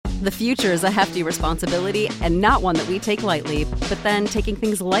The future is a hefty responsibility and not one that we take lightly, but then taking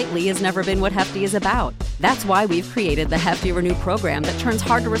things lightly has never been what Hefty is about. That's why we've created the Hefty Renew program that turns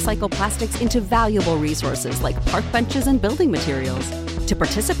hard-to-recycle plastics into valuable resources like park benches and building materials. To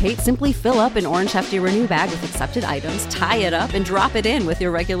participate, simply fill up an orange Hefty Renew bag with accepted items, tie it up, and drop it in with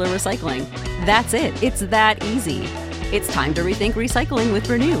your regular recycling. That's it. It's that easy. It's time to rethink recycling with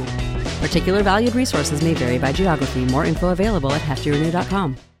Renew. Particular valued resources may vary by geography. More info available at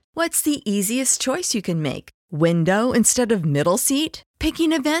heftyrenew.com. What's the easiest choice you can make? Window instead of middle seat?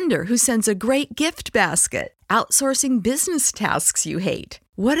 Picking a vendor who sends a great gift basket? Outsourcing business tasks you hate?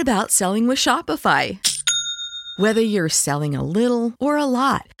 What about selling with Shopify? Whether you're selling a little or a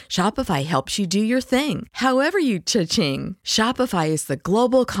lot, Shopify helps you do your thing, however you cha-ching. Shopify is the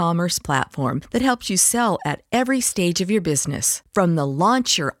global commerce platform that helps you sell at every stage of your business. From the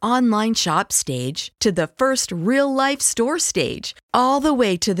launch your online shop stage to the first real-life store stage, all the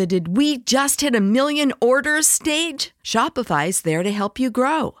way to the did we just hit a million orders stage. Shopify's there to help you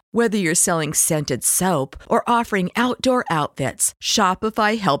grow. Whether you're selling scented soap or offering outdoor outfits,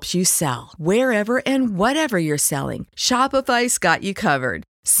 Shopify helps you sell. Wherever and whatever you're selling, Shopify's got you covered.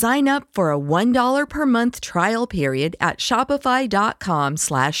 Sign up for a $1 per month trial period at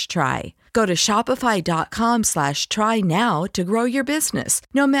shopify.com/try. Go to shopify.com/try now to grow your business,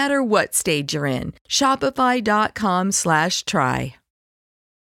 no matter what stage you're in. Shopify.com/try.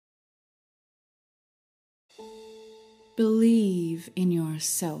 Believe in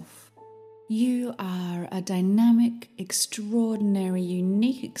yourself. You are a dynamic, extraordinary,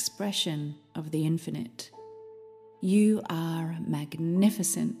 unique expression of the infinite. You are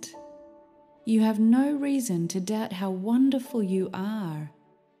magnificent. You have no reason to doubt how wonderful you are.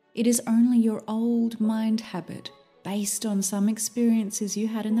 It is only your old mind habit, based on some experiences you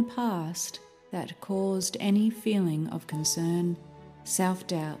had in the past, that caused any feeling of concern,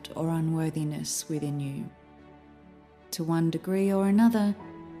 self-doubt, or unworthiness within you. To one degree or another,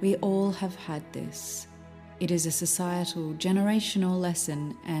 we all have had this. It is a societal, generational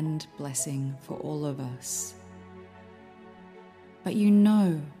lesson and blessing for all of us. But you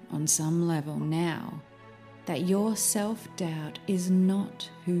know on some level now that your self-doubt is not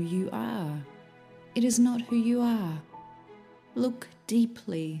who you are. It is not who you are. Look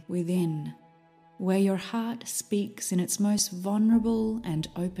deeply within, where your heart speaks in its most vulnerable and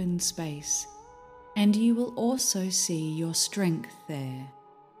open space, and you will also see your strength there.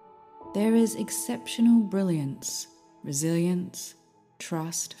 There is exceptional brilliance, resilience,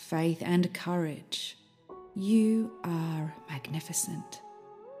 trust, faith, and courage. You are magnificent,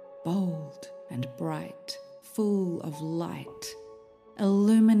 bold and bright, full of light,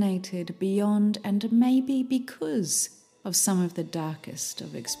 illuminated beyond and maybe because of some of the darkest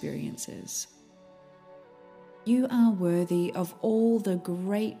of experiences. You are worthy of all the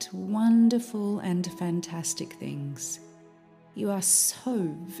great, wonderful, and fantastic things. You are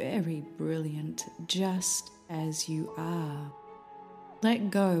so very brilliant, just as you are.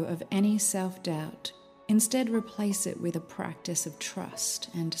 Let go of any self-doubt. Instead, replace it with a practice of trust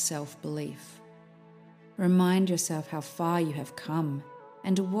and self-belief. Remind yourself how far you have come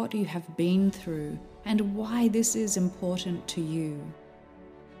and what you have been through and why this is important to you.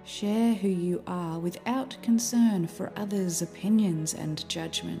 Share who you are without concern for others' opinions and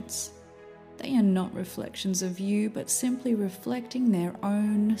judgments. They are not reflections of you, but simply reflecting their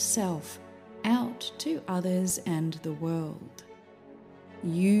own self out to others and the world.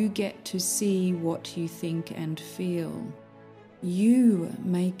 You get to see what you think and feel. You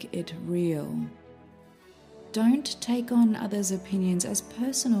make it real. Don't take on others' opinions as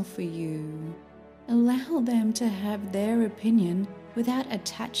personal for you. Allow them to have their opinion without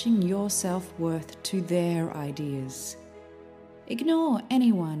attaching your self-worth to their ideas. Ignore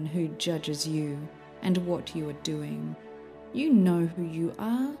anyone who judges you and what you are doing. You know who you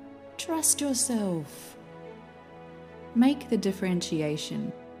are. Trust yourself. Make the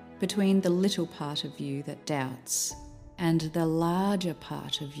differentiation between the little part of you that doubts and the larger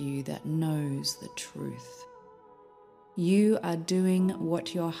part of you that knows the truth. You are doing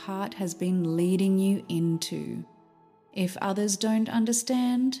what your heart has been leading you into. If others don't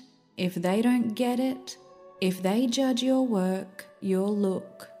understand, if they don't get it, if they judge your work, your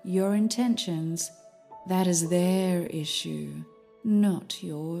look, your intentions, that is their issue, not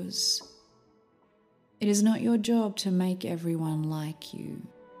yours. It is not your job to make everyone like you.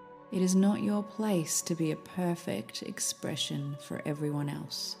 It is not your place to be a perfect expression for everyone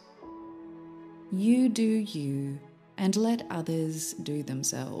else. You do you, and let others do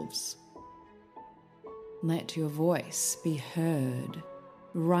themselves. Let your voice be heard.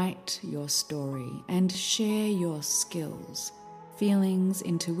 Write your story and share your skills. feelings,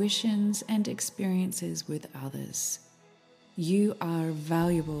 intuitions, and experiences with others. You are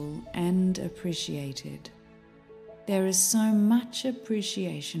valuable and appreciated. There is so much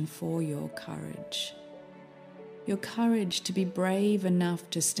appreciation for your courage. Your courage to be brave enough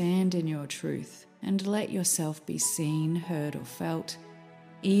to stand in your truth and let yourself be seen, heard, or felt,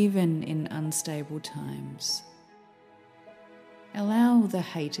 even in unstable times. Allow the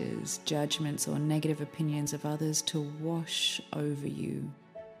haters, judgments, or negative opinions of others to wash over you.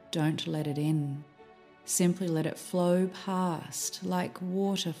 Don't let it in. Simply let it flow past like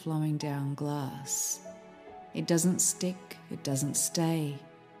water flowing down glass. It doesn't stick, it doesn't stay.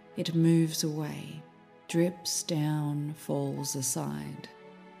 It moves away, drips down, falls aside.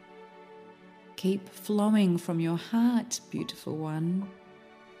 Keep flowing from your heart, beautiful one.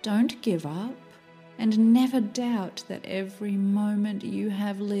 Don't give up, and never doubt that every moment you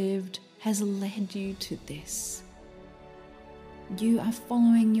have lived has led you to this. You are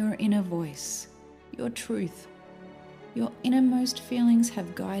following your inner voice, your truth. Your innermost feelings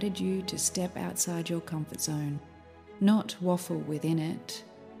have guided you to step outside your comfort zone, not waffle within it.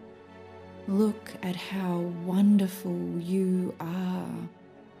 Look at how wonderful you are.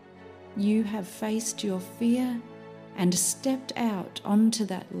 You have faced your fear and stepped out onto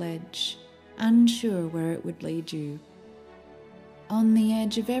that ledge, unsure where it would lead you, on the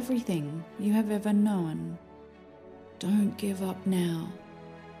edge of everything you have ever known. Don't give up now.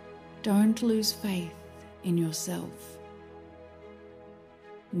 Don't lose faith in yourself.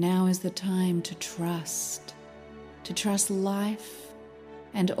 Now is the time to trust life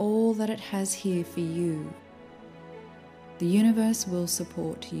and all that it has here for you. The universe will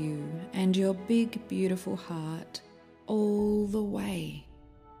support you and your big, beautiful heart all the way.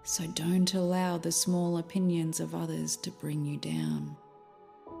 So don't allow the small opinions of others to bring you down.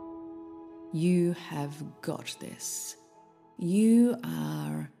 You have got this. You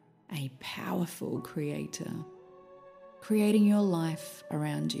are a powerful creator, creating your life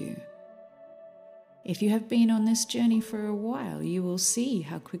around you. If you have been on this journey for a while, you will see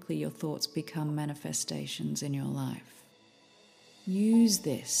how quickly your thoughts become manifestations in your life. Use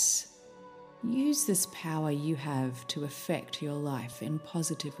this power you have to affect your life in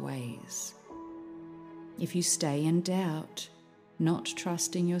positive ways. If you stay in doubt, not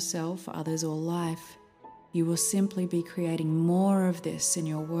trusting yourself, others, or life, you will simply be creating more of this in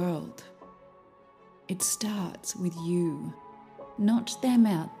your world. It starts with you, not them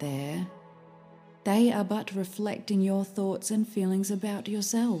out there. They are but reflecting your thoughts and feelings about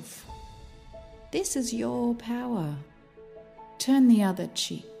yourself. This is your power. Turn the other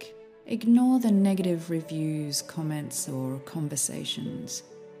cheek. Ignore the negative reviews, comments, or conversations,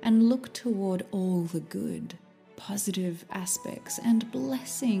 and look toward all the good, positive aspects and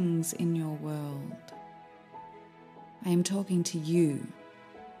blessings in your world. I am talking to you,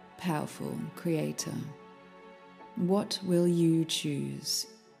 powerful creator. What will you choose?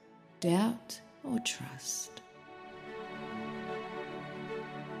 Doubt or trust?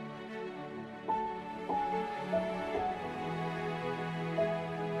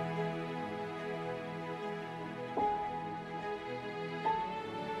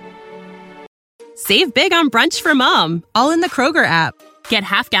 Save big on brunch for mom, all in the Kroger app. Get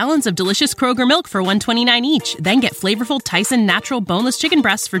half gallons of delicious Kroger milk for $1.29 each. Then get flavorful Tyson natural boneless chicken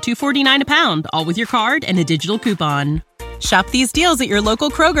breasts for $2.49 a pound, all with your card and a digital coupon. Shop these deals at your local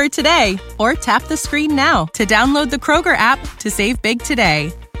Kroger today, or tap the screen now to download the Kroger app to save big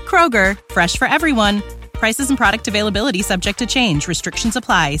today. Kroger, fresh for everyone. Prices and product availability subject to change. Restrictions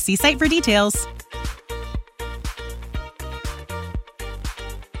apply. See site for details.